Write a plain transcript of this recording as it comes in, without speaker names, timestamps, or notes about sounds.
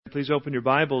Please open your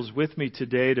Bibles with me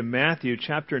today to Matthew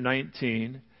chapter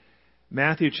 19.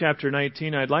 Matthew chapter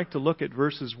 19, I'd like to look at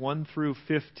verses 1 through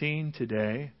 15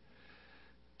 today.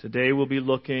 Today we'll be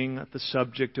looking at the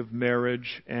subject of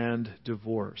marriage and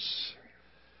divorce.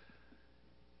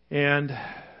 And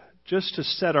just to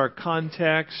set our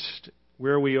context,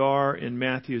 where we are in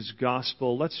Matthew's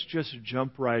Gospel, let's just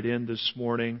jump right in this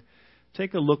morning.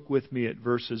 Take a look with me at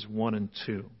verses 1 and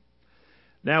 2.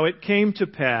 Now it came to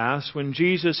pass, when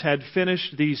Jesus had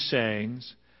finished these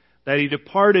sayings, that he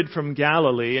departed from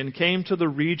Galilee and came to the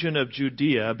region of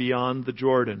Judea beyond the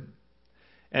Jordan.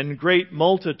 And great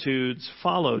multitudes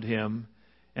followed him,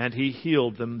 and he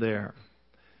healed them there.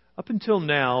 Up until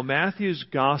now, Matthew's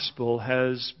Gospel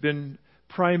has been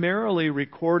primarily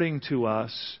recording to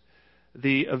us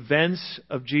the events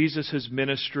of Jesus'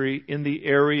 ministry in the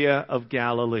area of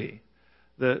Galilee.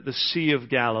 The Sea of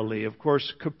Galilee. Of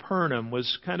course, Capernaum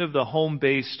was kind of the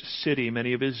home-based city.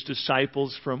 Many of his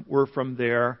disciples were from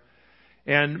there.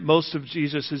 And most of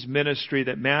Jesus' ministry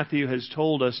that Matthew has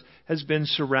told us has been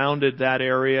surrounded that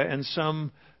area and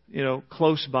some,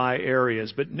 close by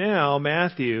areas. But now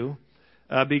Matthew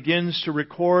begins to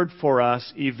record for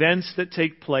us events that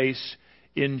take place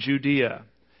in Judea.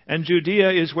 And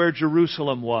Judea is where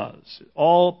Jerusalem was.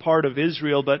 All part of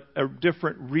Israel, but a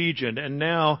different region. And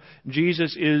now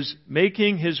Jesus is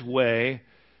making his way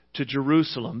to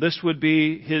Jerusalem. This would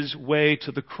be his way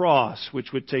to the cross,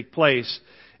 which would take place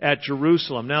at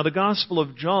Jerusalem. Now, the Gospel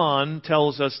of John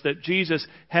tells us that Jesus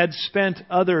had spent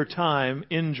other time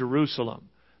in Jerusalem.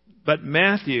 But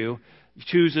Matthew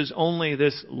chooses only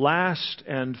this last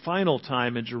and final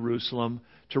time in Jerusalem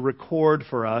to record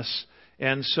for us.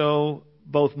 And so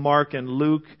both Mark and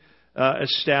Luke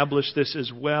establish this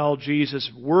as well.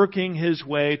 Jesus working his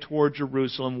way toward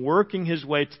Jerusalem, working his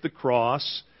way to the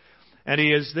cross. And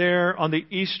he is there on the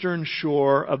eastern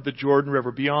shore of the Jordan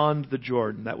River, beyond the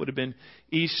Jordan. That would have been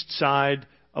east side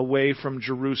away from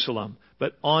Jerusalem,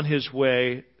 but on his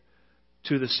way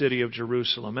to the city of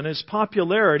Jerusalem. And his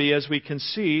popularity, as we can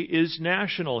see, is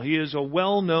national. He is a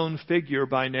well-known figure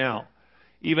by now.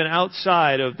 Even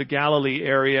outside of the Galilee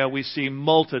area, we see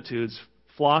multitudes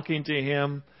flocking to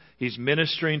him. He's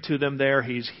ministering to them there.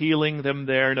 He's healing them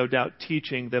there, no doubt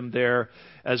teaching them there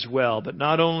as well. But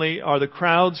not only are the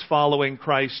crowds following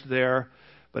Christ there,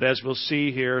 but as we'll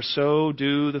see here, so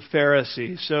do the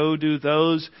Pharisees. So do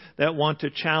those that want to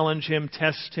challenge him,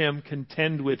 test him,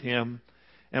 contend with him.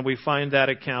 And we find that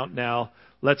account now.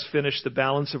 Let's finish the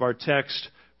balance of our text.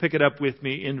 Pick it up with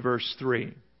me in verse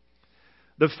 3.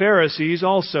 The Pharisees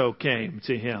also came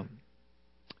to him,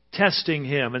 testing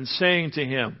him and saying to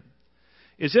him,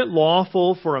 "Is it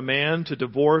lawful for a man to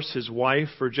divorce his wife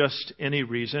for just any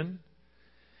reason?"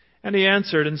 And he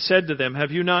answered and said to them,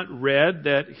 "Have you not read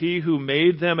that he who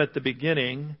made them at the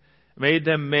beginning made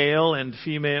them male and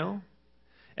female?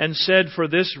 And said, for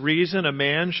this reason a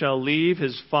man shall leave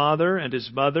his father and his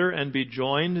mother and be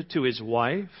joined to his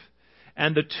wife,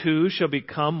 and the two shall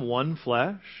become one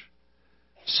flesh?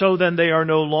 So then they are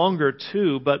no longer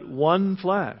two, but one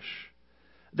flesh.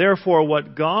 Therefore,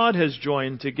 what God has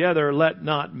joined together, let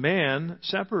not man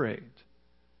separate."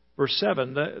 Verse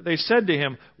 7, they said to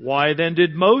him, "Why then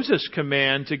did Moses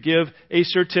command to give a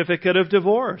certificate of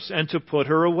divorce and to put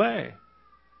her away?"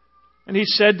 And he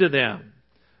said to them,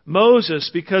 "Moses,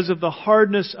 because of the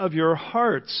hardness of your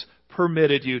hearts,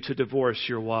 permitted you to divorce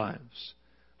your wives.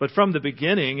 But from the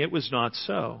beginning it was not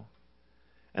so.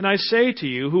 And I say to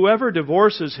you, whoever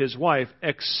divorces his wife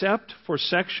except for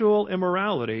sexual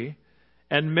immorality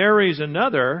and marries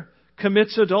another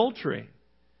commits adultery.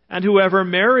 And whoever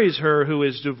marries her who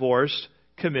is divorced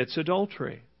commits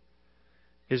adultery."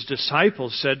 His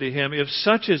disciples said to him, "If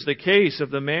such is the case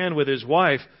of the man with his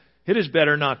wife, it is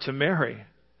better not to marry."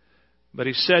 But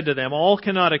he said to them, "All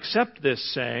cannot accept this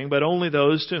saying, but only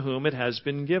those to whom it has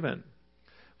been given.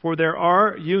 For there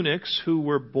are eunuchs who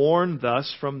were born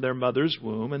thus from their mother's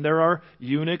womb, and there are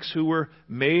eunuchs who were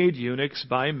made eunuchs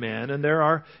by men, and there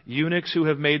are eunuchs who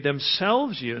have made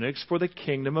themselves eunuchs for the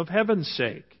kingdom of heaven's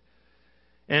sake.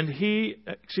 And he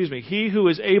who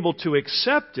is able to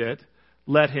accept it,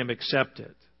 let him accept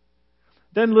it."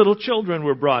 Then little children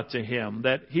were brought to him,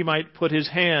 that he might put his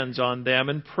hands on them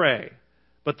and pray.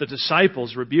 But the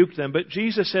disciples rebuked them. But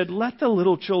Jesus said, "Let the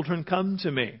little children come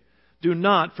to me. Do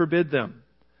not forbid them.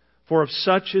 For of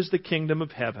such is the kingdom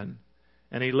of heaven."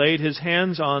 And he laid his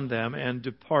hands on them and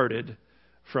departed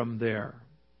from there.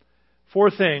 4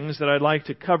 things that I'd like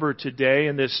to cover today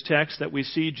in this text that we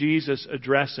see Jesus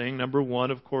addressing. Number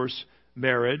 1, of course,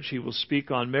 marriage. He will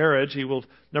speak on marriage. He will,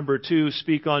 number 2,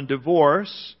 speak on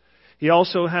divorce. He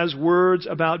also has words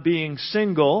about being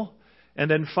single. And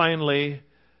then finally,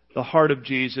 the heart of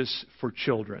Jesus for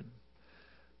children.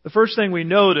 The first thing we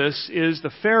notice is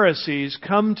the Pharisees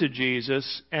come to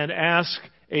Jesus and ask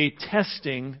a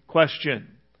testing question.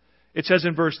 It says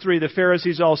in verse 3, the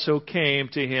Pharisees also came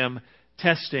to him,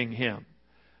 testing him.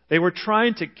 They were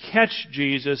trying to catch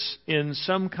Jesus in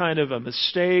some kind of a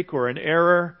mistake or an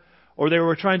error, or they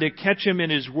were trying to catch him in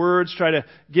his words, try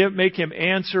to make him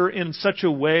answer in such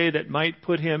a way that might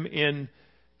put him in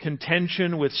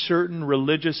contention with certain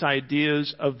religious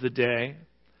ideas of the day.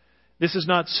 This is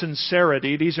not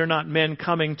sincerity. These are not men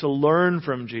coming to learn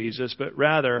from Jesus, but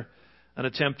rather an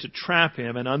attempt to trap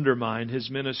him and undermine his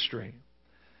ministry.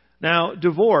 Now,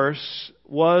 divorce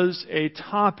was a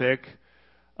topic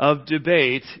of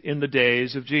debate in the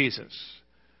days of Jesus.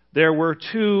 There were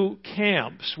two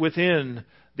camps within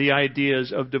the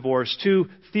ideas of divorce, two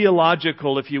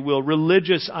theological, if you will,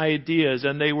 religious ideas,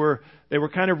 and they were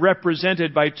kind of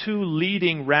represented by two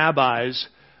leading rabbis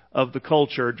of the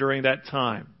culture during that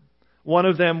time. One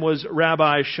of them was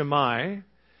Rabbi Shammai,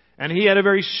 and he had a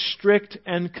very strict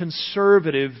and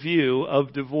conservative view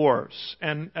of divorce,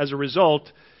 and as a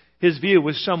result, his view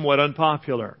was somewhat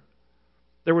unpopular.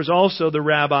 There was also the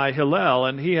Rabbi Hillel,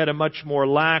 and he had a much more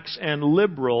lax and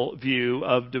liberal view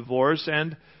of divorce,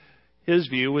 and his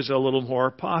view was a little more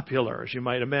popular, as you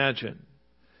might imagine.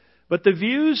 But the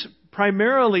views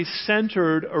primarily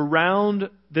centered around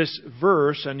this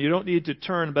verse, and you don't need to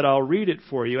turn, but I'll read it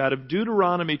for you, out of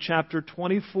Deuteronomy chapter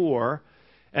 24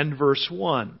 and verse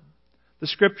 1. The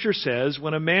Scripture says,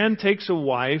 when a man takes a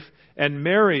wife and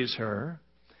marries her,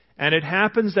 and it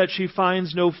happens that she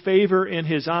finds no favor in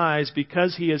his eyes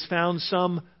because he has found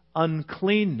some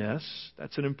uncleanness,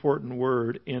 that's an important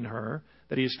word in her,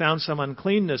 that he has found some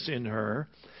uncleanness in her,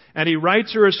 and he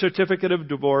writes her a certificate of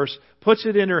divorce, puts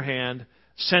it in her hand,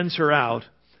 sends her out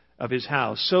of his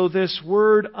house. So this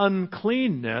word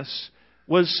uncleanness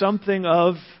was something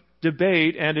of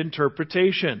debate and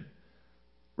interpretation.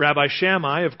 Rabbi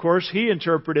Shammai, of course, he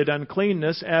interpreted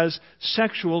uncleanness as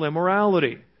sexual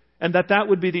immorality, and that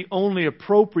would be the only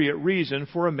appropriate reason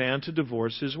for a man to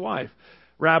divorce his wife.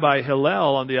 Rabbi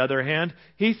Hillel, on the other hand,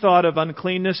 he thought of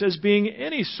uncleanness as being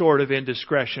any sort of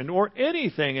indiscretion or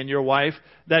anything in your wife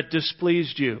that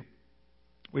displeased you.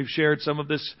 We've shared some of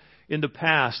this in the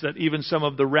past, that even some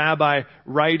of the rabbi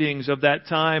writings of that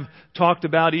time talked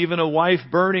about even a wife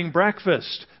burning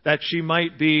breakfast, that she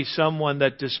might be someone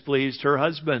that displeased her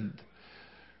husband.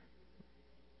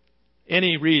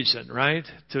 Any reason, right,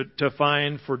 to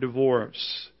find for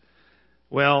divorce.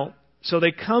 Well, so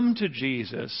they come to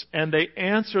Jesus and they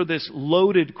answer this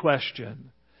loaded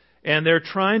question, and they're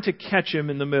trying to catch him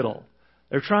in the middle.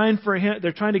 They're trying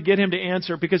to get him to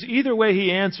answer, because either way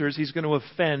he answers, he's going to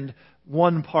offend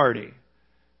one party.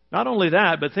 Not only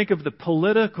that, but think of the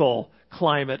political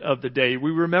climate of the day. We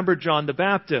remember John the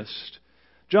Baptist.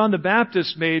 John the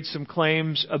Baptist made some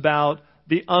claims about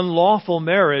the unlawful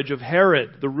marriage of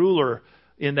Herod, the ruler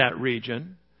in that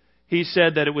region. He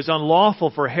said that it was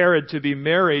unlawful for Herod to be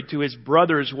married to his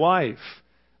brother's wife.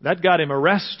 That got him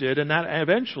arrested, and that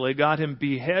eventually got him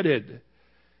beheaded.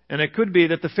 And it could be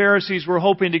that the Pharisees were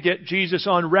hoping to get Jesus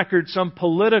on record. Some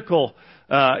political,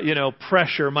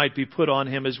 pressure might be put on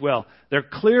him as well. They're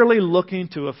clearly looking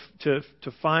to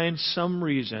find some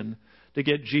reason to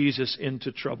get Jesus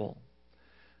into trouble.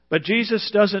 But Jesus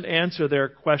doesn't answer their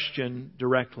question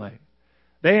directly.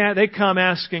 They come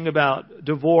asking about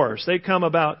divorce. They come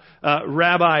about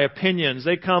rabbi opinions.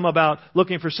 They come about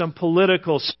looking for some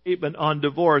political statement on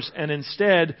divorce. And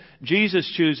instead,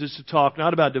 Jesus chooses to talk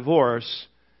not about divorce,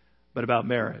 but about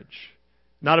marriage.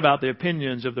 Not about the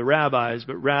opinions of the rabbis,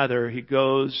 but rather he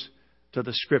goes to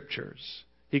the Scriptures.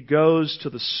 He goes to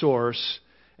the source,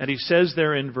 and he says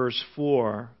there in verse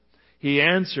 4, He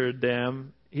answered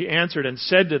and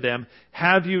said to them,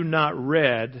 have you not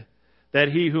read that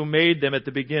he who made them at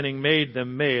the beginning made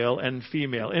them male and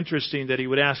female? Interesting that he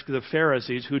would ask the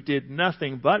Pharisees, who did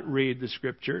nothing but read the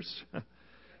Scriptures.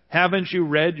 Haven't you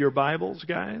read your Bibles,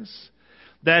 guys?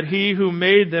 That he who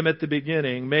made them at the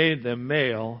beginning made them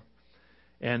male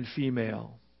and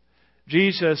female.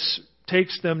 Jesus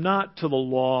takes them not to the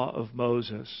law of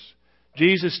Moses.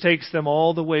 Jesus takes them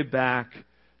all the way back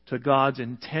to God's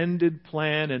intended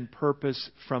plan and purpose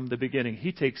from the beginning.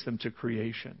 He takes them to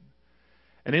creation.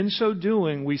 And in so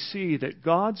doing, we see that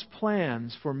God's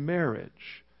plans for marriage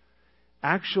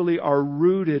actually are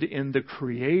rooted in the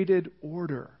created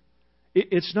order.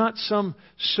 It's not some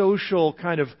social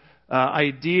kind of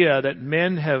idea that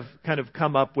men have kind of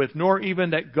come up with, nor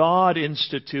even that God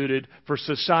instituted for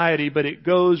society, but it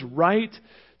goes right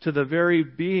to the very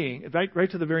being, right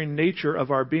to the very nature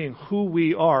of our being, who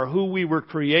we are, who we were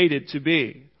created to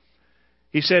be.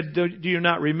 He said, do you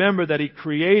not remember that He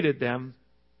created them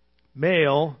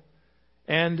male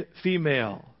and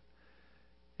female?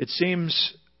 It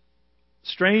seems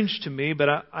strange to me, but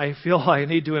I feel I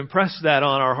need to impress that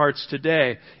on our hearts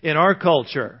today. In our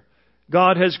culture,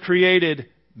 God has created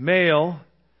male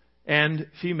and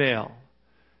female.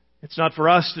 It's not for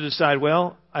us to decide,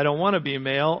 well, I don't want to be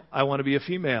male, I want to be a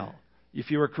female.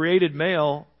 If you were created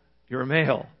male, you're a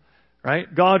male.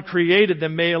 Right? God created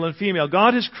them male and female.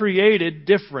 God has created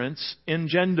difference in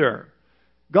gender.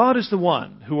 God is the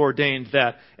one who ordained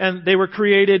that. And they were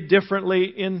created differently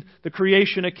in the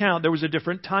creation account. There was a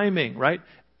different timing, right?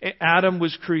 Adam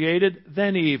was created,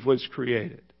 then Eve was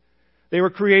created. They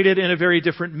were created in a very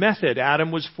different method.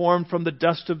 Adam was formed from the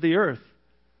dust of the earth.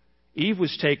 Eve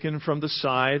was taken from the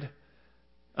side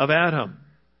of Adam.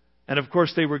 And of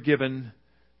course they were given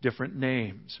different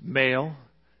names. Male,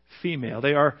 female.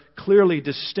 They are clearly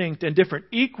distinct and different.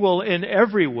 Equal in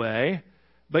every way,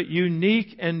 but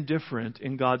unique and different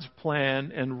in God's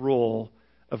plan and role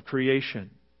of creation.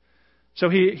 So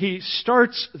he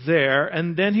starts there,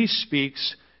 and then he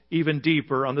speaks even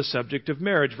deeper on the subject of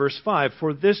marriage. Verse 5,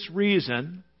 "For this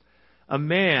reason, a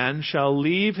man shall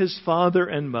leave his father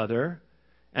and mother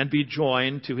and be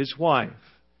joined to his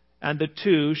wife, and the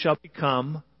two shall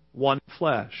become one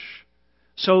flesh.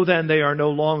 So then they are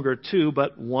no longer two,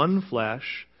 but one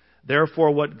flesh.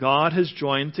 Therefore what God has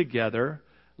joined together,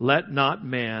 let not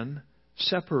man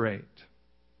separate."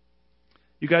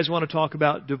 You guys want to talk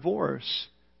about divorce,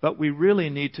 but we really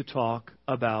need to talk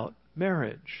about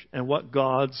marriage and what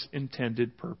God's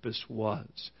intended purpose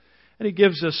was. And he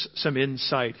gives us some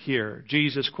insight here.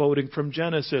 Jesus, quoting from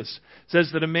Genesis,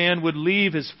 says that a man would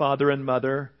leave his father and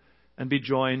mother and be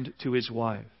joined to his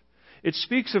wife. It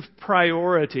speaks of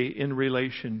priority in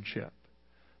relationship.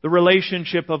 The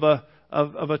relationship of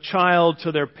a child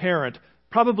to their parent,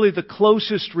 probably the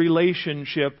closest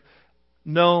relationship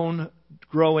known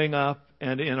growing up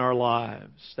and in our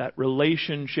lives. That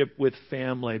relationship with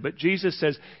family. But Jesus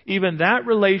says even that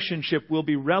relationship will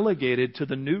be relegated to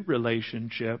the new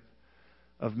relationship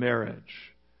of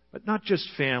marriage. But not just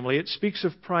family. It speaks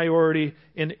of priority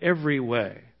in every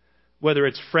way. Whether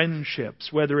it's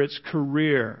friendships, whether it's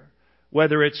career,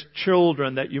 whether it's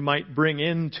children that you might bring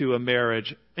into a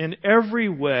marriage. In every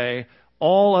way,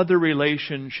 all other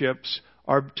relationships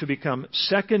are to become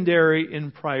secondary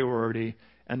in priority,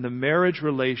 and the marriage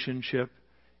relationship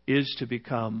is to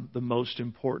become the most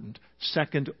important,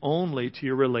 second only to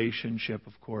your relationship,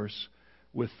 of course,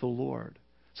 with the Lord.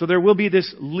 So there will be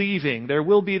this leaving, there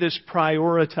will be this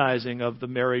prioritizing of the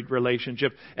married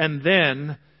relationship, and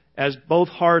then, as both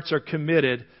hearts are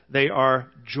committed, they are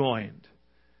joined.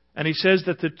 And he says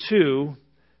that the two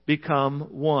become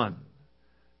one.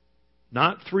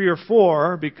 Not three or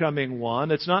four becoming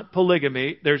one. It's not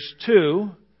polygamy. There's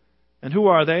two. And who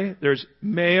are they? There's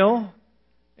male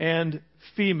and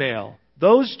female.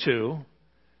 Those two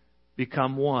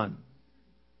become one.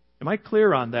 Am I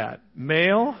clear on that?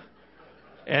 Male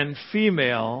and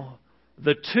female,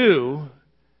 the two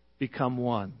become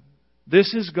one.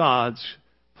 This is God's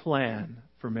plan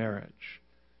for marriage.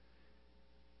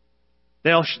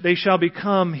 They shall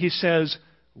become, he says,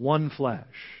 one flesh.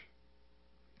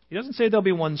 He doesn't say they'll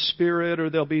be one spirit or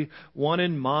they'll be one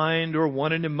in mind or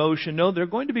one in emotion. No, they're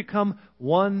going to become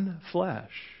one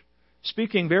flesh.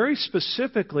 Speaking very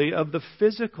specifically of the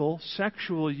physical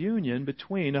sexual union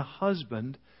between a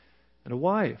husband and a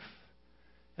wife.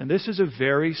 And this is a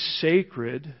very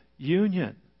sacred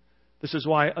union. This is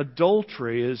why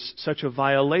adultery is such a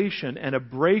violation and a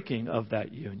breaking of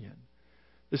that union.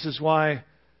 This is why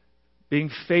being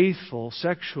faithful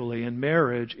sexually in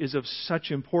marriage is of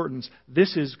such importance.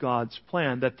 This is God's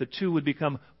plan, that the two would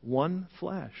become one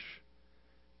flesh.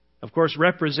 Of course,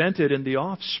 represented in the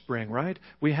offspring, right?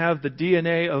 We have the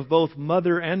DNA of both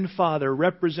mother and father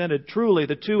represented. Truly,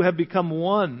 the two have become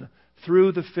one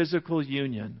through the physical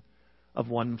union of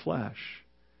one flesh.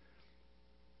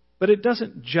 But it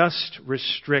doesn't just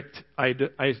restrict, I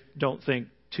don't think,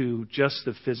 to just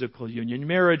the physical union.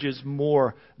 Marriage is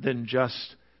more than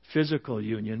just physical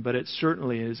union, but it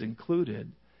certainly is included.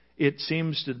 It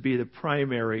seems to be the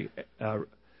primary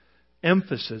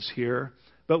emphasis here.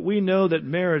 But we know that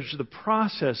marriage, the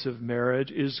process of marriage,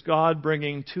 is God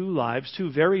bringing two lives,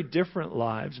 two very different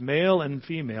lives, male and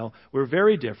female. We're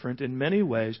very different in many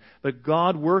ways, but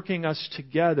God working us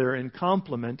together in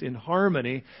complement, in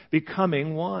harmony,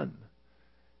 becoming one.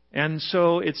 And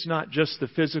so it's not just the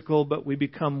physical, but we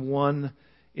become one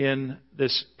in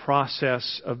this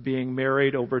process of being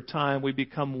married over time. We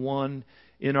become one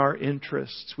in our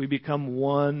interests. We become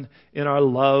one in our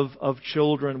love of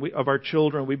our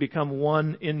children. We become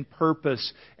one in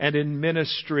purpose and in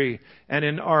ministry and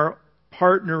in our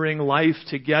partnering life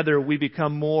together. We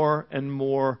become more and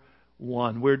more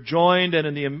one. We're joined,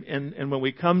 and when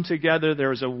we come together,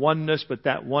 there is a oneness, but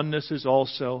that oneness is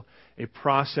also a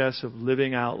process of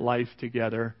living out life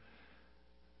together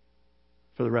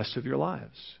for the rest of your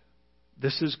lives.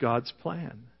 This is God's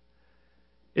plan.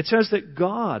 It says that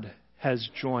God has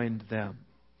joined them.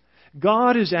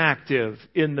 God is active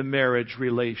in the marriage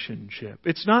relationship.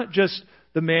 It's not just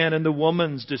the man and the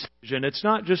woman's decision. It's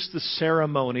not just the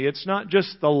ceremony. It's not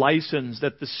just the license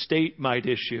that the state might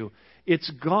issue. It's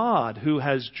God who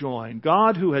has joined,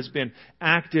 God who has been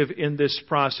active in this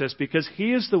process, because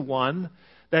He is the one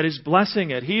that is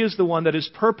blessing it. He is the one that is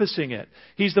purposing it.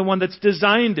 He's the one that's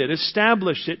designed it,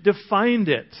 established it, defined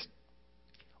it.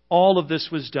 All of this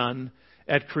was done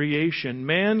at creation.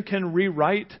 Man can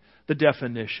rewrite the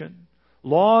definition.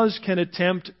 Laws can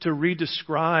attempt to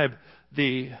redescribe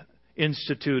the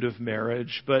institute of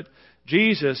marriage. But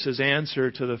Jesus'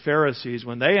 answer to the Pharisees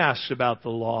when they asked about the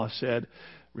law said,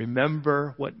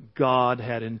 remember what God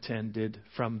had intended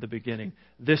from the beginning.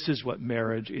 This is what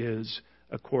marriage is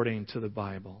according to the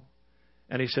Bible.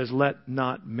 And He says, let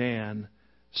not man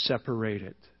separate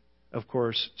it. Of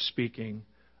course, speaking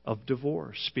of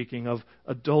divorce, speaking of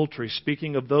adultery,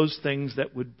 speaking of those things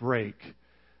that would break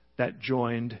that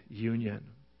joined union.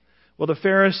 Well, the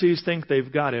Pharisees think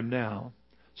they've got Him now.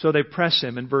 So they press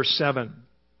Him in verse 7.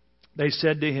 They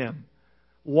said to Him,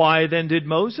 why then did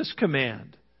Moses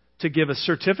command to give a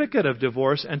certificate of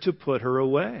divorce and to put her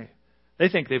away? They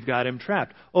think they've got Him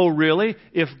trapped. Oh, really?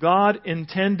 If God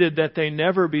intended that they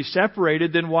never be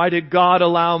separated, then why did God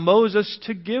allow Moses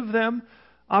to give them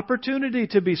opportunity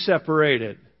to be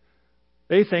separated?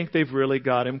 They think they've really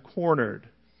got Him cornered.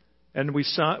 And we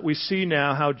see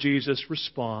now how Jesus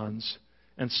responds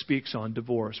and speaks on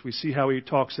divorce. We see how He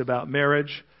talks about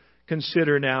marriage.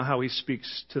 Consider now how He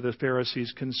speaks to the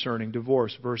Pharisees concerning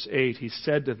divorce. Verse 8, He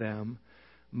said to them,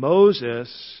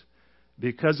 Moses,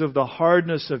 because of the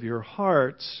hardness of your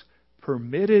hearts,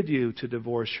 permitted you to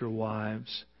divorce your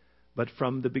wives, but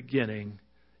from the beginning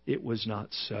it was not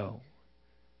so.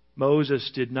 Moses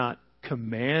did not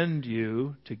command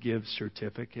you to give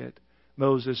certificate.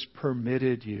 Moses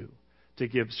permitted you to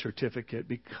give certificate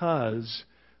because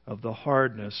of the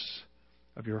hardness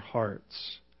of your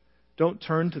hearts. Don't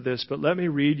turn to this, but let me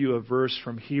read you a verse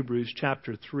from Hebrews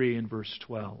chapter 3 and verse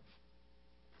 12.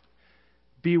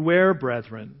 Beware,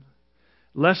 brethren,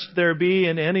 lest there be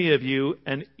in any of you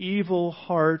an evil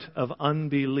heart of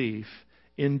unbelief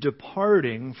in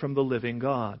departing from the living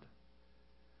God.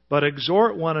 But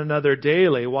exhort one another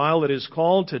daily while it is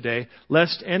called today,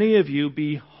 lest any of you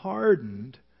be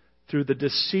hardened through the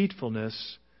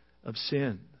deceitfulness of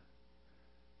sin.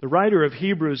 The writer of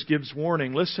Hebrews gives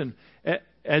warning. Listen,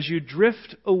 as you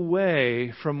drift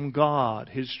away from God,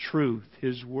 His truth,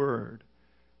 His Word,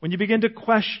 when you begin to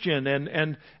question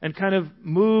and kind of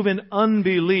move in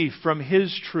unbelief from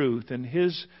His truth and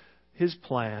His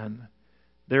plan,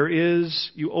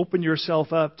 you open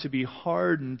yourself up to be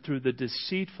hardened through the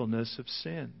deceitfulness of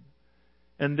sin.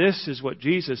 And this is what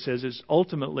Jesus says is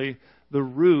ultimately the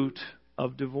root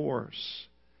of divorce.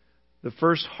 The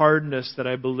first hardness that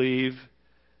I believe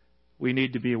we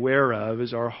need to be aware of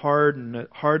is our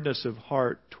hardness of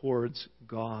heart towards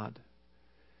God.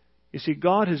 You see,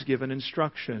 God has given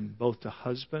instruction both to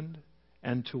husband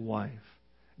and to wife.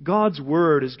 God's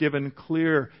Word has given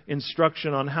clear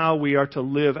instruction on how we are to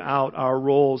live out our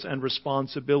roles and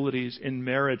responsibilities in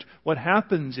marriage. What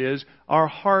happens is our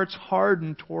hearts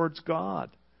harden towards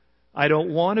God. I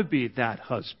don't want to be that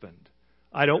husband.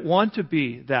 I don't want to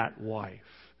be that wife.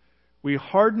 We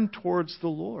harden towards the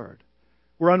Lord.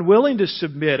 We're unwilling to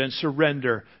submit and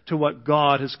surrender to what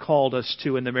God has called us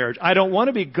to in the marriage. I don't want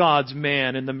to be God's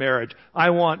man in the marriage. I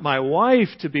want my wife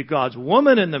to be God's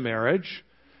woman in the marriage,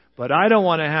 but I don't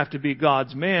want to have to be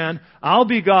God's man. I'll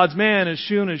be God's man as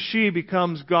soon as she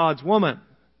becomes God's woman.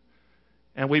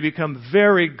 And we become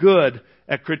very good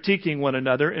at critiquing one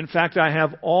another. In fact, I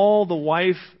have all the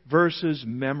wife verses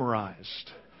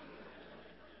memorized.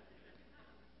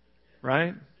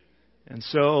 Right? And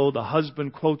so the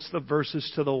husband quotes the verses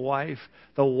to the wife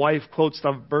quotes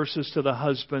the verses to the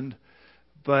husband.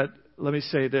 But let me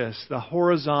say this, the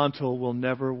horizontal will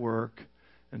never work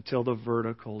until the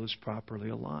vertical is properly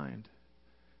aligned.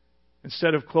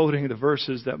 Instead of quoting the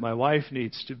verses that my wife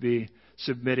needs to be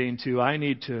submitting to, I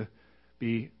need to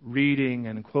be reading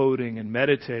and quoting and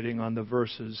meditating on the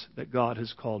verses that God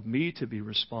has called me to be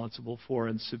responsible for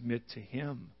and submit to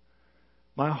Him.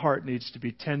 My heart needs to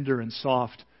be tender and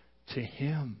soft to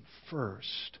Him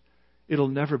first. It'll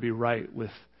never be right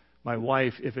with my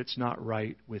wife if it's not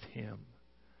right with Him.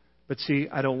 But see,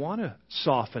 I don't want to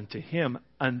soften to Him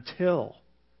until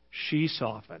she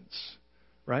softens,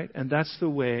 right? And that's the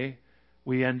way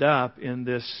we end up in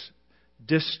this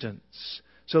distance.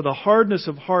 So the hardness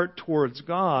of heart towards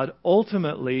God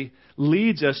ultimately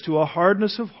leads us to a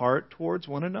hardness of heart towards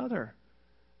one another.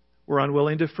 We're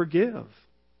unwilling to forgive.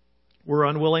 We're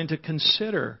unwilling to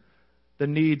consider the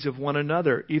needs of one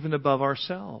another, even above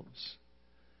ourselves.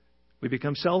 We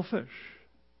become selfish.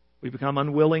 We become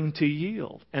unwilling to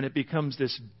yield. And it becomes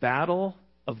this battle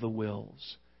of the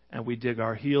wills. And we dig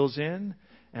our heels in,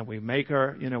 and we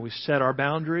we set our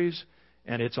boundaries,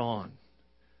 and it's on.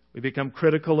 We become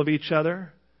critical of each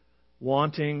other,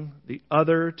 wanting the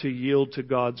other to yield to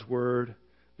God's Word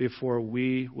before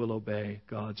we will obey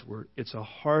God's Word. It's a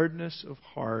hardness of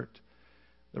heart.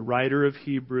 The writer of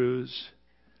Hebrews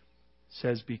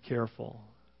says, be careful.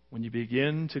 When you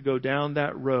begin to go down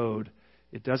that road,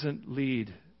 it doesn't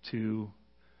lead to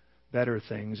better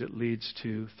things. It leads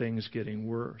to things getting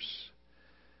worse.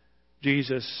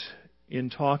 Jesus, in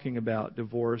talking about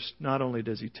divorce, not only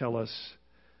does He tell us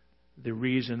the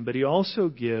reason, but He also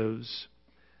gives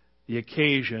the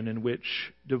occasion in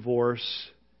which divorce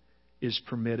is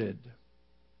permitted.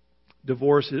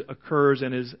 Divorce occurs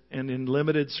and in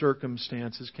limited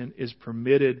circumstances is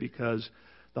permitted because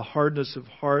the hardness of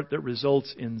heart that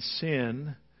results in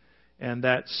sin, and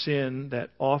that sin that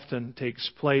often takes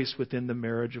place within the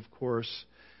marriage, of course,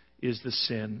 is the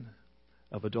sin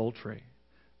of adultery.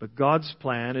 But God's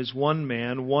plan is one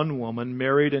man, one woman,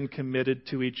 married and committed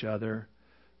to each other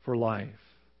for life.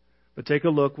 But take a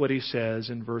look what He says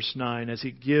in verse 9 as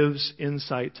He gives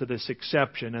insight to this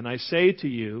exception. And I say to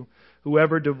you,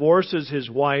 whoever divorces his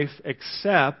wife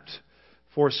except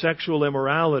for sexual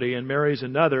immorality and marries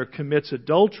another commits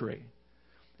adultery.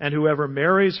 And whoever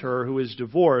marries her who is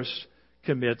divorced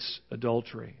commits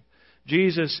adultery.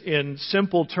 Jesus, in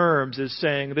simple terms, is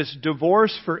saying this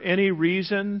divorce for any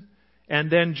reason and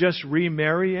then just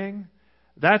remarrying,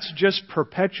 that's just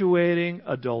perpetuating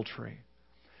adultery.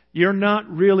 You're not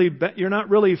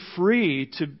really free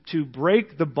to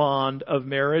break the bond of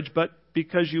marriage, but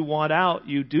because you want out,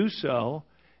 you do so,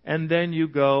 and then you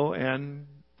go and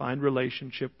find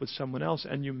relationship with someone else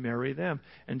and you marry them.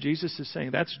 And Jesus is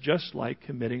saying that's just like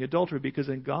committing adultery, because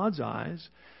in God's eyes,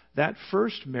 that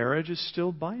first marriage is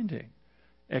still binding,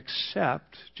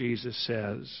 except, Jesus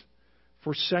says,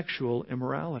 for sexual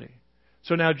immorality.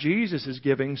 So now Jesus is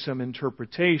giving some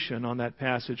interpretation on that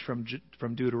passage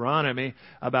from Deuteronomy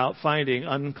about finding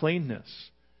uncleanness.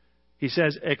 He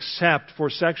says, except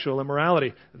for sexual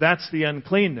immorality. That's the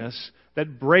uncleanness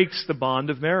that breaks the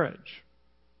bond of marriage.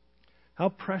 How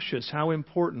precious, how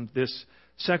important this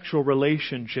sexual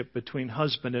relationship between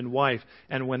husband and wife.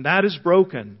 And when that is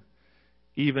broken,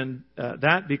 even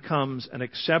that becomes an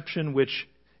exception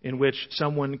in which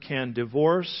someone can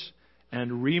divorce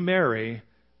and remarry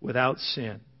without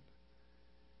sin.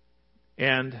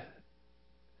 And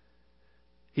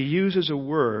he uses a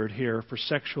word here for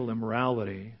sexual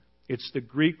immorality. It's the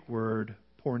Greek word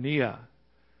porneia.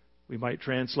 We might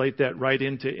translate that right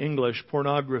into English,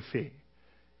 pornography.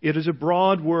 It is a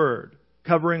broad word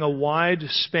covering a wide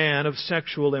span of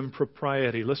sexual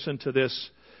impropriety. Listen to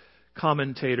this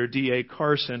commentator, D.A.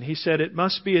 Carson. He said, it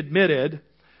must be admitted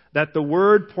that the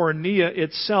word porneia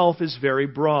itself is very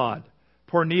broad.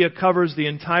 Porneia covers the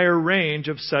entire range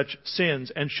of such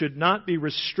sins and should not be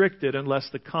restricted unless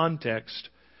the context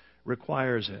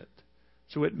requires it.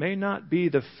 So it may not be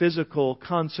the physical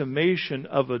consummation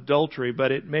of adultery,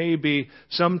 but it may be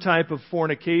some type of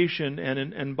fornication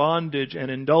and bondage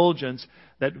and indulgence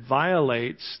that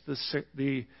violates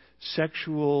the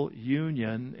sexual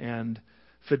union and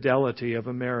fidelity of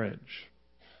a marriage.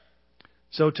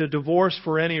 So to divorce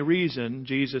for any reason,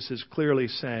 Jesus is clearly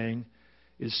saying,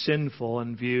 is sinful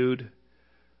and viewed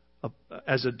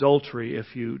as adultery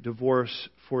if you divorce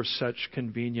for such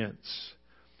convenience,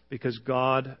 because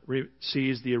God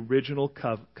sees the original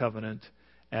covenant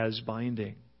as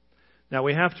binding. Now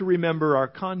we have to remember our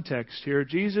context here.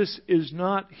 Jesus is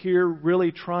not here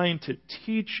really trying to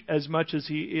teach as much as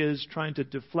He is trying to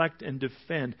deflect and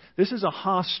defend. This is a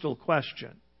hostile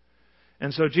question.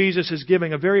 And so Jesus is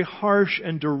giving a very harsh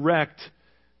and direct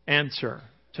answer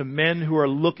to men who are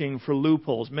looking for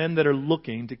loopholes, men that are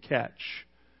looking to catch.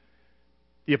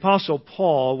 The Apostle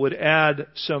Paul would add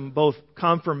some both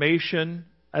confirmation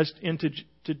into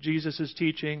Jesus'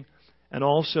 teaching, and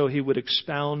also he would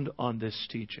expound on this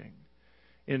teaching.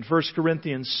 In 1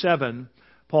 Corinthians 7,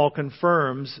 Paul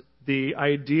confirms the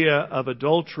idea of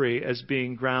adultery as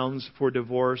being grounds for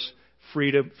divorce,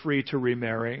 free to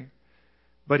remarry.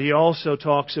 But he also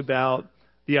talks about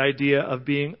the idea of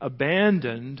being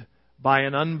abandoned by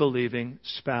an unbelieving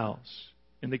spouse.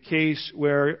 In the case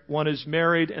where one is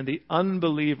married and the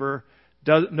unbeliever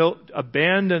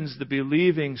abandons the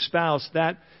believing spouse,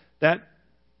 that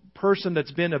person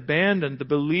that's been abandoned, the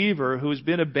believer who's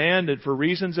been abandoned for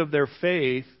reasons of their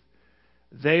faith,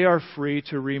 they are free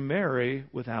to remarry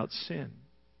without sin.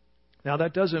 Now,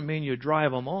 that doesn't mean you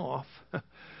drive them off,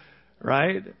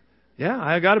 right? Yeah,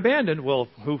 I got abandoned. Well,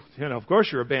 of course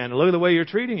you're abandoned. Look at the way you're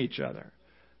treating each other.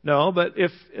 No, but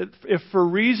if for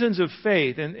reasons of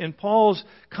faith, in Paul's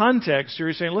context here,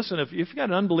 he's saying, listen, if you've got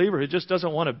an unbeliever who just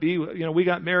doesn't want to be, we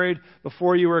got married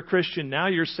before you were a Christian, now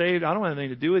you're saved, I don't want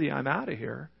anything to do with you, I'm out of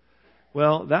here.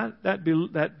 Well,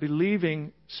 that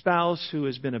believing spouse who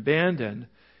has been abandoned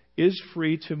is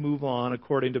free to move on,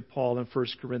 according to Paul in 1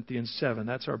 Corinthians 7.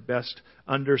 That's our best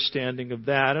understanding of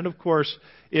that. And of course,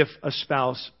 if a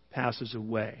spouse passes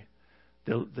away,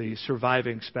 the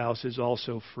surviving spouse is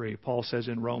also free. Paul says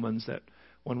in Romans that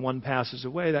when one passes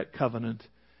away, that covenant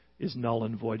is null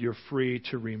and void. You're free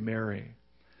to remarry.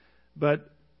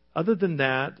 But other than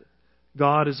that,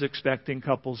 God is expecting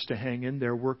couples to hang in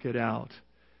there, work it out,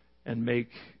 and make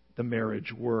the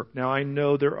marriage work. Now, I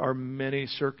know there are many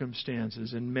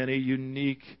circumstances and many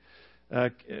unique,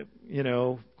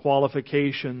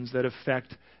 qualifications that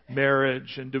affect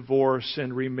marriage and divorce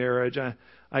and remarriage.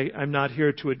 I'm not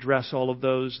here to address all of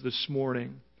those this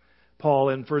morning. Paul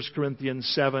in 1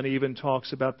 Corinthians 7 even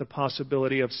talks about the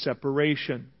possibility of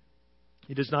separation.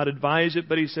 He does not advise it,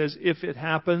 but he says if it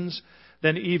happens,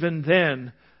 then even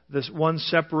then, this one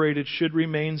separated should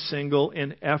remain single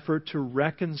in effort to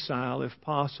reconcile, if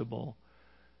possible,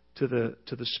 to the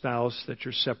spouse that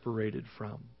you're separated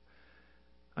from.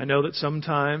 I know that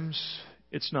sometimes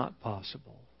it's not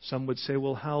possible. Some would say,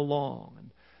 well, how long?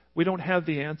 And we don't have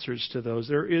the answers to those.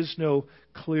 There is no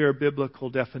clear biblical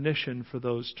definition for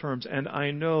those terms. And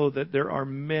I know that there are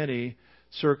many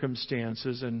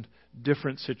circumstances and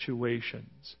different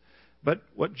situations. But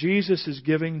what Jesus is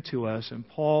giving to us, and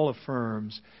Paul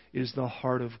affirms, is the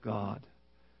heart of God.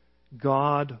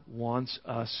 God wants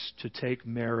us to take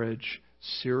marriage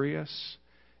serious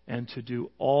and to do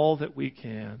all that we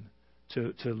can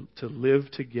to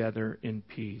live together in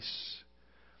peace.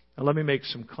 Now, let me make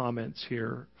some comments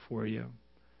here for you.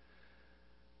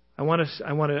 I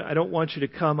don't want you to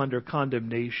come under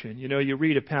condemnation. You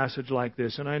read a passage like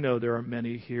this, and I know there are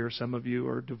many here. Some of you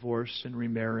are divorced and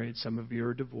remarried. Some of you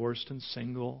are divorced and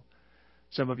single.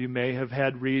 Some of you may have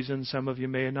had reason. Some of you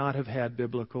may not have had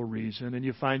biblical reason. And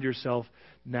you find yourself,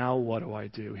 now what do I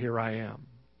do? Here I am.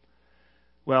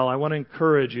 Well, I want to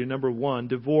encourage you, number one,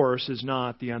 divorce is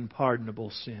not the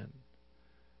unpardonable sin.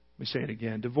 Let me say it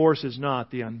again. Divorce is not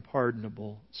the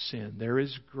unpardonable sin. There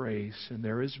is grace, and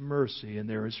there is mercy, and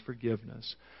there is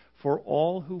forgiveness for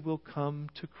all who will come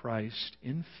to Christ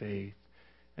in faith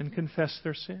and confess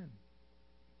their sin.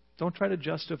 Don't try to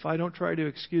justify. Don't try to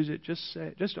excuse it.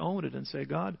 Just own it and say,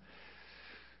 God,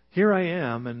 here I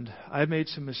am, and I've made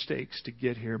some mistakes to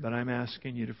get here, but I'm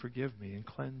asking you to forgive me and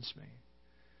cleanse me.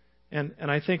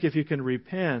 And I think if you can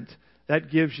repent,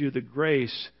 that gives you the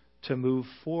grace to move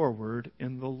forward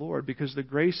in the Lord, because the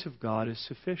grace of God is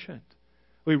sufficient.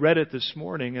 We read it this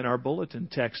morning in our bulletin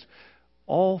text.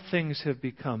 All things have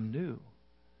become new.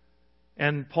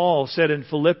 And Paul said in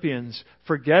Philippians,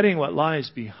 forgetting what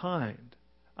lies behind,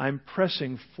 I'm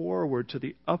pressing forward to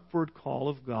the upward call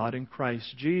of God in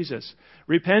Christ Jesus.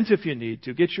 Repent if you need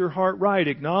to. Get your heart right.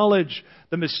 Acknowledge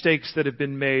the mistakes that have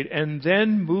been made. And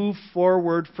then move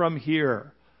forward from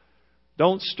here.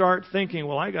 Don't start thinking,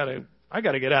 well, I got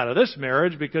to get out of this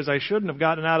marriage because I shouldn't have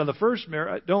gotten out of the first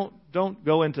marriage. Don't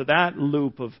go into that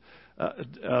loop of,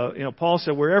 Paul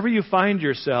said, wherever you find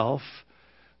yourself,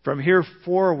 from here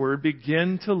forward,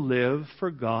 begin to live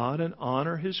for God and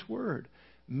honor His Word.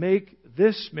 Make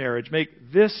this marriage, make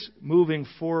this moving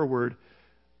forward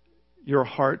your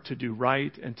heart to do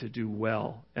right and to do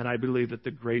well. And I believe that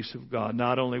the grace of God,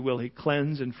 not only will He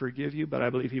cleanse and forgive you, but I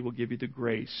believe He will give you the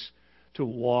grace to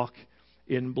walk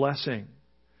in blessing.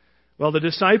 Well, the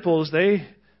disciples, they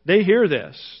hear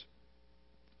this.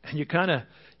 And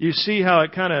you see how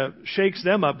it kind of shakes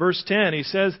them up. Verse 10, he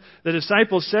says, the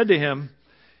disciples said to Him,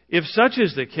 if such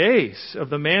is the case of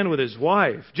the man with his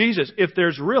wife, Jesus, if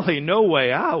there's really no way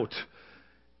out,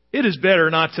 it is better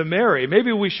not to marry.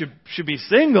 Maybe we should be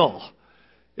single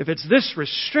if it's this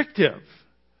restrictive.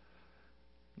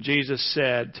 Jesus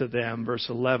said to them, verse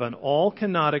 11, all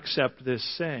cannot accept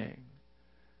this saying,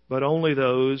 but only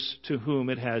those to whom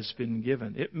it has been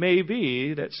given. It may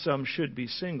be that some should be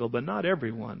single, but not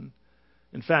everyone.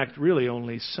 In fact, really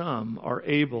only some are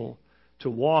able to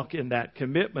walk in that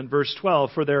commitment. Verse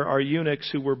 12, for there are eunuchs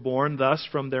who were born thus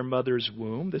from their mother's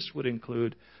womb. This would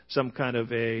include some kind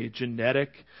of a genetic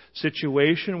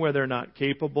situation where they're not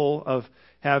capable of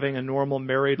having a normal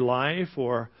married life,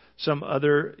 or some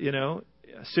other,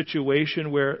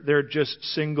 situation where they're just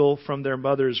single from their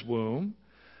mother's womb.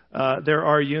 There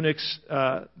are eunuchs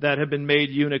that have been made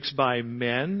eunuchs by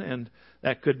men, and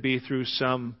that could be through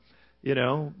some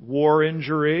war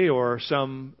injury or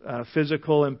some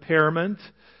physical impairment.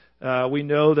 We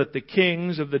know that the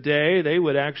kings of the day, they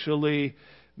would actually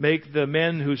make the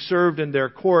men who served in their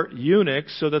court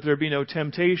eunuchs so that there be no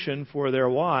temptation for their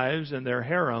wives and their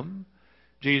harem.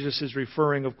 Jesus is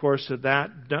referring, of course, to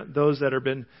those that have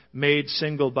been made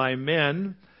single by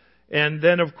men. And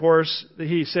then, of course,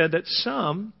 he said that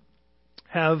some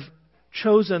have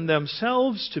chosen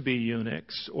themselves to be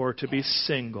eunuchs or to be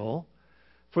single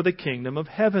for the kingdom of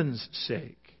heaven's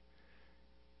sake.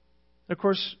 Of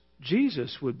course,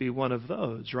 Jesus would be one of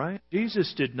those, right?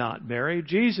 Jesus did not marry.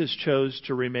 Jesus chose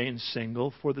to remain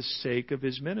single for the sake of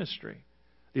his ministry.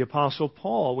 The Apostle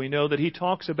Paul, we know that he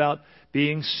talks about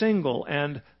being single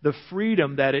and the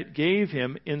freedom that it gave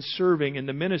him in serving in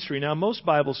the ministry. Now, most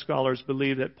Bible scholars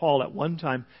believe that Paul at one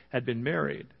time had been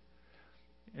married.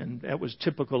 And that was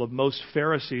typical of most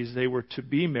Pharisees. They were to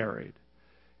be married.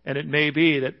 And it may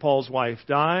be that Paul's wife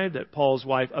died, that Paul's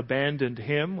wife abandoned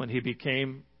him when he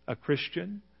became a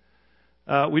Christian.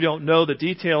 We don't know the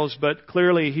details, but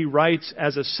clearly he writes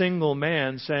as a single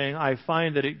man saying, I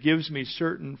find that it gives me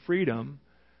certain freedom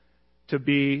to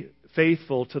be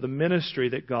faithful to the ministry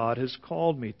that God has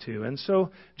called me to. And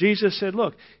so Jesus said,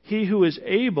 look, he who is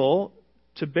able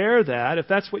to bear that, if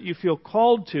that's what you feel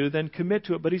called to, then commit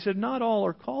to it. But he said, not all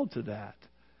are called to that.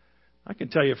 I can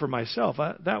tell you for myself,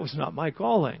 that was not my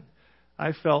calling.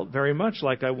 I felt very much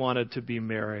like I wanted to be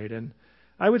married. And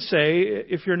I would say,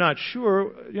 if you're not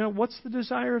sure, what's the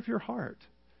desire of your heart?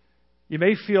 You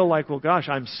may feel like, well, gosh,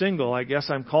 I'm single. I guess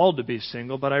I'm called to be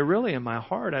single. But I really, in my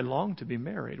heart, I long to be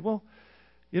married. Well,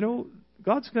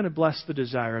 God's going to bless the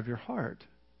desire of your heart.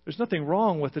 There's nothing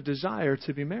wrong with the desire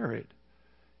to be married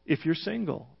if you're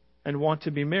single and want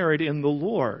to be married in the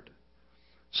Lord.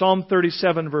 Psalm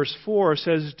 37 verse 4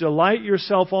 says, delight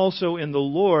yourself also in the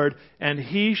Lord, and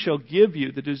He shall give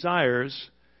you the desires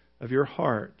of your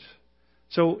heart.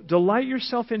 So delight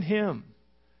yourself in Him.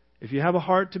 If you have a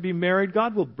heart to be married,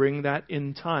 God will bring that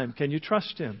in time. Can you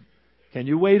trust Him? Can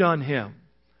you wait on Him?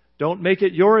 Don't make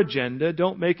it your agenda.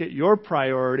 Don't make it your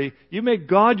priority. You make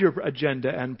God your agenda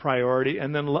and priority,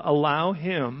 and then allow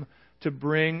Him to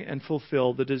bring and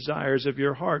fulfill the desires of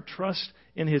your heart. Trust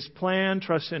in His plan.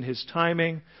 Trust in His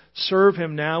timing. Serve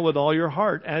Him now with all your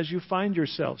heart as you find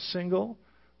yourself single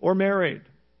or married.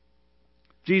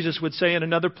 Jesus would say in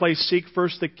another place, seek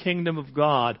first the kingdom of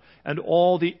God, and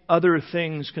all the other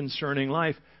things concerning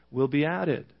life will be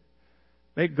added.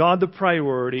 Make God the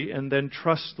priority, and then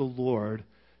trust the Lord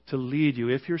to lead you,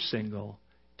 if you're single,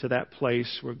 to that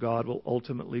place where God will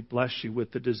ultimately bless you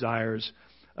with the desires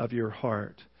of your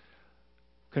heart.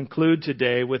 Conclude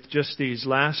today with just these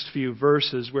last few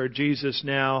verses where Jesus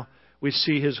now, we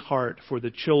see His heart for the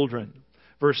children.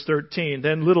 Verse 13,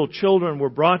 then little children were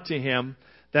brought to Him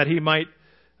that He might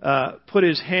put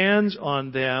His hands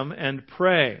on them and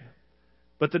pray.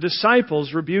 But the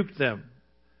disciples rebuked them.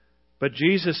 But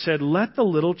Jesus said, let the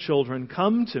little children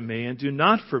come to me, and do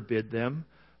not forbid them,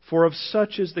 for of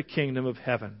such is the kingdom of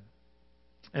heaven.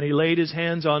 And He laid His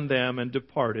hands on them and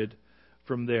departed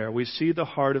from there. We see the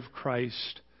heart of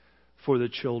Christ for the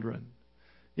children.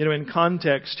 In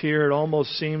context here, it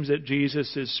almost seems that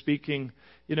Jesus is speaking,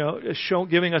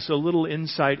 giving us a little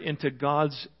insight into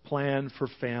God's plan for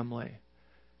family.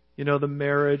 The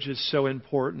marriage is so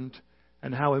important,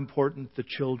 and how important the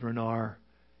children are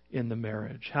in the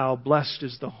marriage. How blessed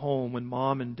is the home when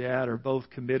mom and dad are both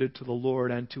committed to the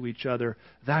Lord and to each other.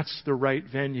 That's the right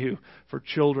venue for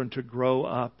children to grow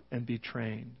up and be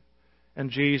trained. And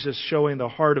Jesus showing the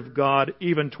heart of God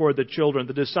even toward the children.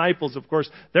 The disciples, of course,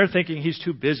 they're thinking He's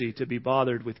too busy to be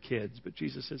bothered with kids. But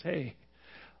Jesus says, hey,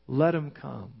 let them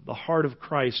come. The heart of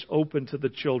Christ open to the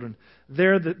children.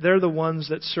 They're the ones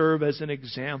that serve as an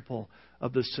example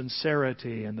of the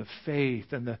sincerity and the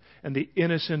faith and the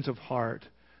innocence of heart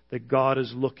that God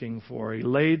is looking for. He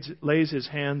lays His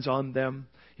hands on them.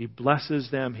 He blesses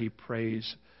them. He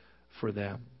prays for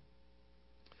them.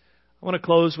 I want to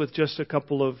close with just a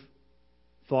couple of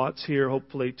thoughts here,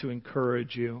 hopefully to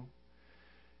encourage you.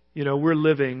 We're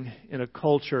living in a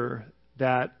culture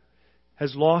that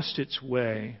has lost its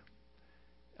way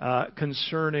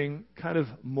concerning kind of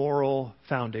moral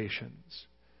foundations.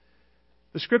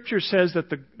 The Scripture says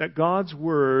that God's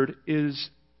Word is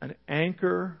an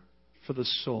anchor for the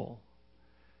soul.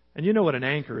 And you know what an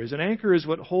anchor is. An anchor is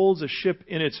what holds a ship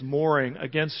in its mooring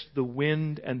against the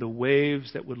wind and the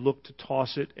waves that would look to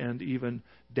toss it and even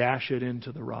dash it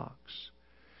into the rocks.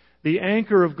 The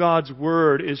anchor of God's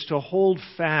Word is to hold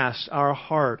fast our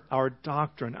heart, our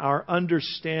doctrine, our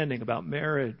understanding about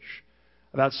marriage,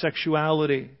 about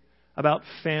sexuality, about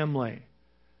family.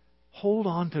 Hold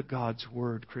on to God's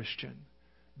Word, Christian.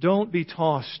 Don't be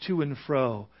tossed to and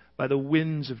fro by the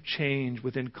winds of change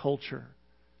within culture,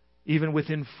 even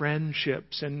within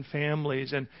friendships and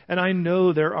families. And I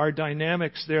know there are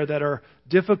dynamics there that are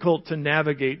difficult to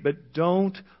navigate, but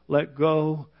don't let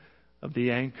go of the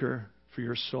anchor for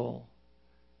your soul.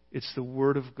 It's the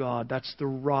Word of God. That's the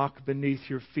rock beneath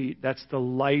your feet. That's the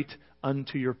light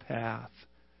unto your path.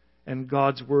 And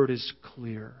God's Word is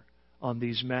clear on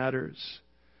these matters.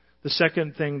 The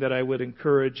second thing that I would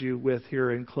encourage you with here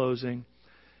in closing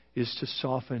is to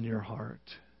soften your heart.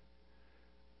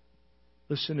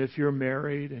 Listen, if you're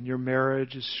married and your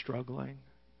marriage is struggling,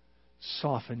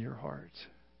 soften your heart.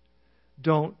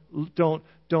 Don't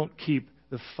keep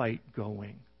the fight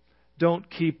going. Don't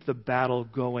keep the battle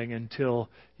going until,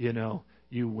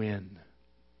 you win.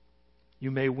 You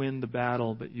may win the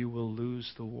battle, but you will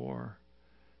lose the war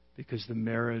because the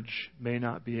marriage may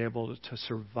not be able to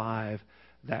survive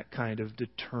that kind of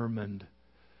determined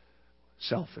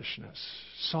selfishness.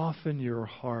 Soften your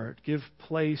heart. Give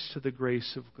place to the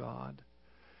grace of God.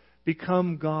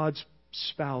 Become God's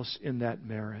spouse in that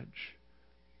marriage.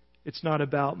 It's not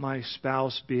about my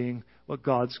spouse being what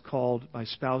God's called my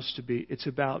spouse to be. It's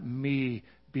about me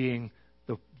being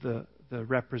the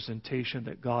representation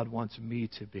that God wants me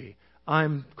to be.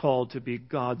 I'm called to be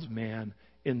God's man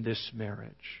in this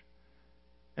marriage.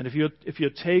 And if you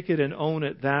take it and own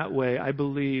it that way, I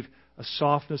believe a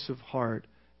softness of heart,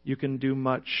 you can do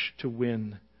much to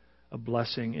win a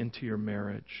blessing into your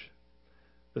marriage.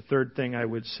 The third thing I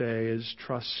would say is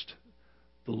trust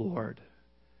the Lord.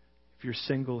 If you're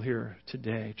single here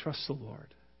today, trust the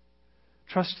Lord.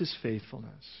 Trust His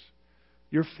faithfulness.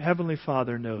 Your Heavenly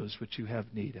Father knows what you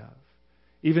have need of.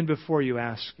 Even before you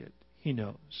ask it, He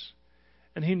knows.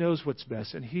 And He knows what's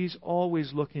best. And He's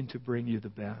always looking to bring you the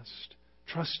best.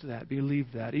 Trust that. Believe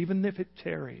that. Even if it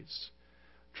tarries,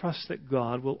 trust that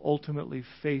God will ultimately,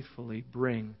 faithfully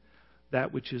bring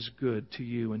that which is good to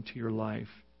you and to your life.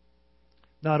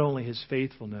 Not only His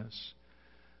faithfulness,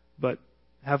 but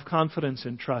have confidence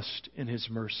and trust in His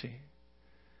mercy.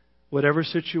 Whatever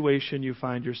situation you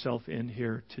find yourself in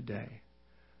here today,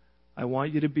 I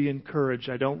want you to be encouraged.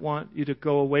 I don't want you to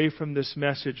go away from this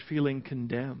message feeling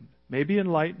condemned. Maybe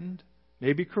enlightened,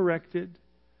 maybe corrected,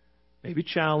 maybe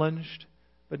challenged,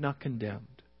 but not condemned.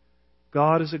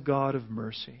 God is a God of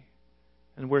mercy.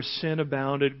 And where sin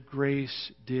abounded,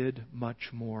 grace did much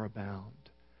more abound.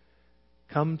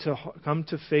 Come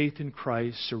to faith in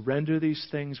Christ, surrender these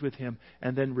things with Him,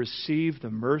 and then receive the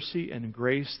mercy and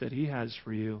grace that He has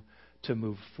for you to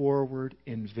move forward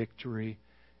in victory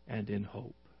and in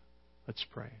hope. Let's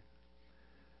pray.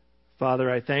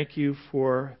 Father, I thank You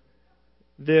for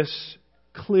this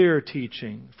clear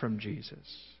teaching from Jesus.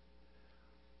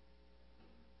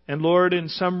 And Lord, in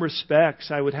some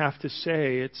respects, I would have to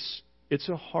say it's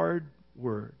a hard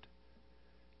word.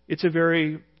 It's a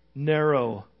very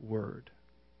narrow word.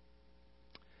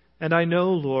 And I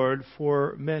know, Lord,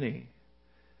 for many,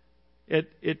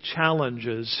 it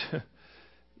challenges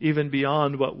even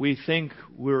beyond what we think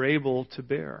we're able to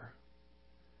bear.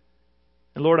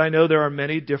 And Lord, I know there are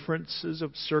many differences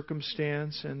of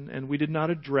circumstance, and we did not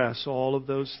address all of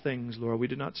those things, Lord. We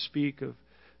did not speak of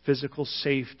physical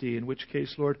safety, in which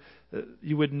case, Lord,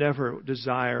 You would never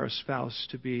desire a spouse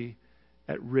to be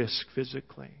at risk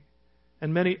physically.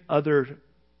 And many other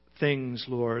things,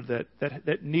 Lord,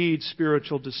 that need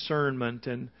spiritual discernment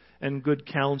and good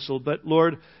counsel. But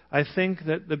Lord, I think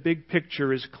that the big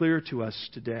picture is clear to us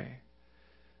today.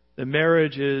 The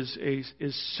marriage is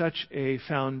such a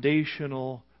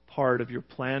foundational part of Your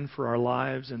plan for our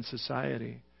lives and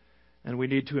society. And we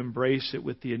need to embrace it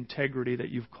with the integrity that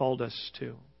You've called us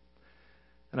to.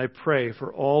 And I pray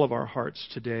for all of our hearts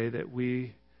today that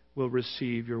we will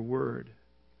receive Your word.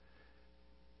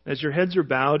 As your heads are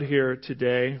bowed here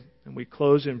today, and we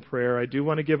close in prayer, I do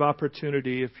want to give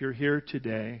opportunity if you're here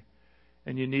today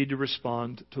and you need to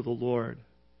respond to the Lord.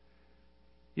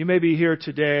 You may be here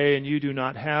today and you do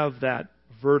not have that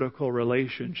vertical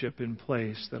relationship in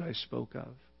place that I spoke of.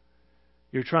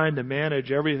 You're trying to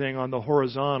manage everything on the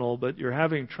horizontal, but you're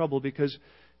having trouble because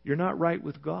you're not right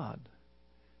with God.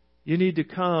 You need to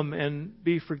come and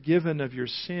be forgiven of your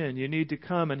sin. You need to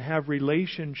come and have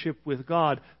relationship with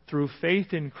God through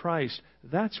faith in Christ.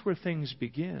 That's where things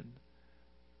begin.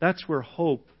 That's where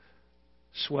hope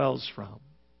swells from.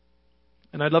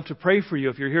 And I'd love to pray for you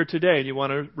if you're here today and you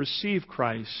want to receive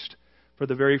Christ for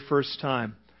the very first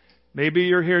time. Maybe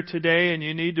you're here today and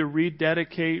you need to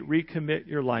rededicate, recommit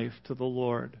your life to the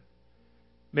Lord.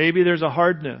 Maybe there's a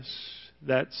hardness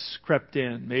that's crept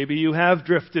in. Maybe you have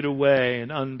drifted away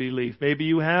in unbelief. Maybe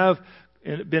you have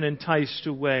been enticed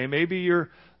away. Maybe you're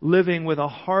living with a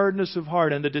hardness of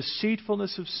heart and the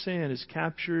deceitfulness of sin has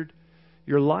captured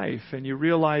your life, and you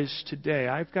realize today,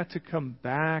 I've got to come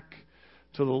back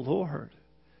to the Lord.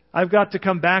 I've got to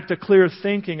come back to clear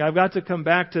thinking. I've got to come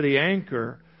back to the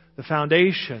anchor, the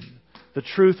foundation, the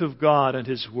truth of God and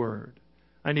His Word.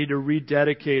 I need to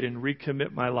rededicate and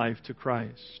recommit my life to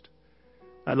Christ.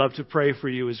 I'd love to pray for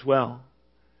you as well.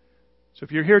 So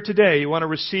if you're here today, you want to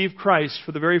receive Christ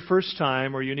for the very first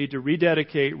time, or you need to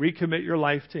rededicate, recommit your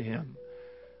life to Him,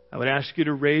 I would ask you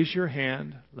to raise your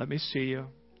hand. Let me see you.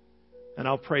 And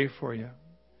I'll pray for you.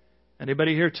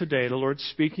 Anybody here today, the Lord's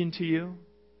speaking to you?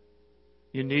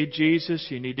 You need Jesus.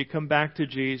 You need to come back to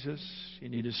Jesus. You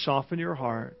need to soften your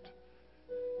heart.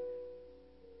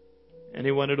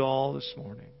 Anyone at all this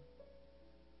morning?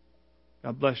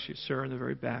 God bless you, sir, in the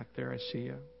very back there. I see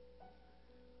you.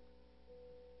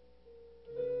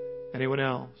 Anyone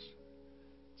else?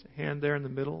 There's a hand there in the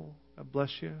middle. God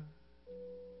bless you.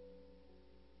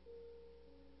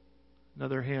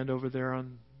 Another hand over there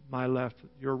on my left,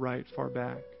 your right, far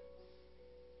back.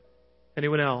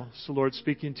 Anyone else? The Lord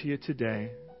speaking to you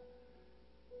today.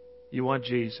 You want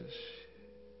Jesus.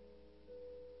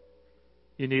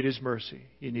 You need His mercy.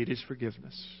 You need His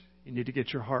forgiveness. You need to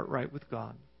get your heart right with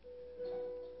God.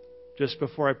 Just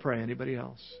before I pray, anybody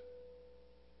else?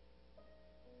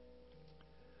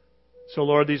 So,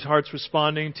 Lord, these hearts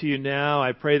responding to you now,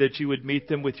 I pray that you would meet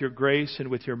them with your grace and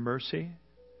with your mercy.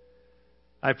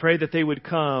 I pray that they would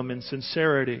come in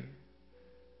sincerity.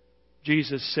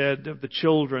 Jesus said of the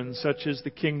children, such as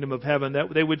the kingdom of heaven,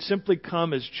 that they would simply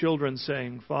come as children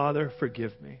saying, Father,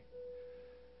 forgive me.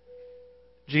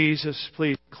 Jesus,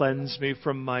 please cleanse me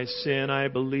from my sin. I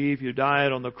believe you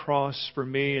died on the cross for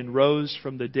me and rose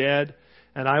from the dead,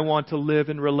 and I want to live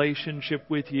in relationship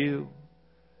with you.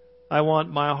 I want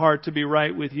my heart to be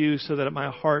right with you so that my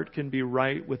heart can be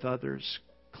right with others.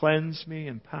 Cleanse me,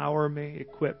 empower me,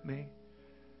 equip me.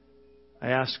 I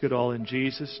ask it all in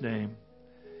Jesus' name.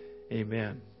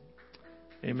 Amen.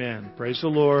 Amen. Praise the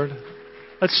Lord.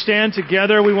 Let's stand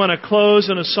together. We want to close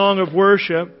in a song of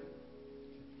worship.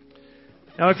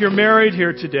 Now, if you're married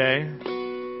here today,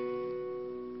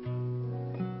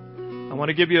 I want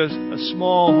to give you a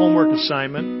small homework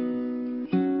assignment.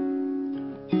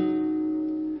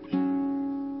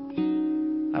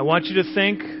 I want you to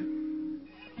think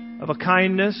of a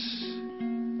kindness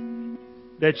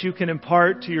that you can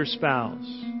impart to your spouse.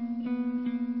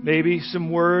 Maybe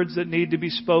some words that need to be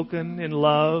spoken in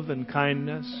love and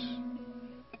kindness.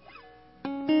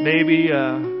 Maybe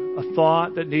a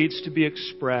thought that needs to be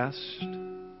expressed.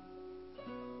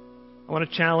 I want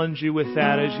to challenge you with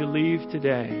that as you leave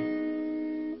today.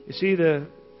 You see, the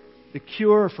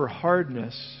cure for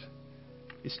hardness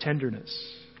is tenderness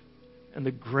and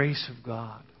the grace of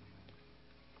God.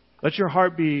 Let your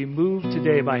heart be moved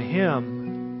today by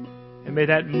Him, and may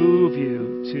that move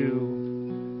you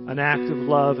to an act of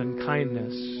love and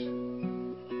kindness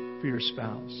for your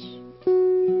spouse.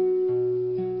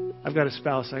 I've got a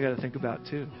spouse I got to think about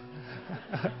too.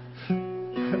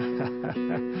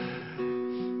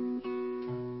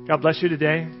 God bless you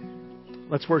today.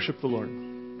 Let's worship the Lord.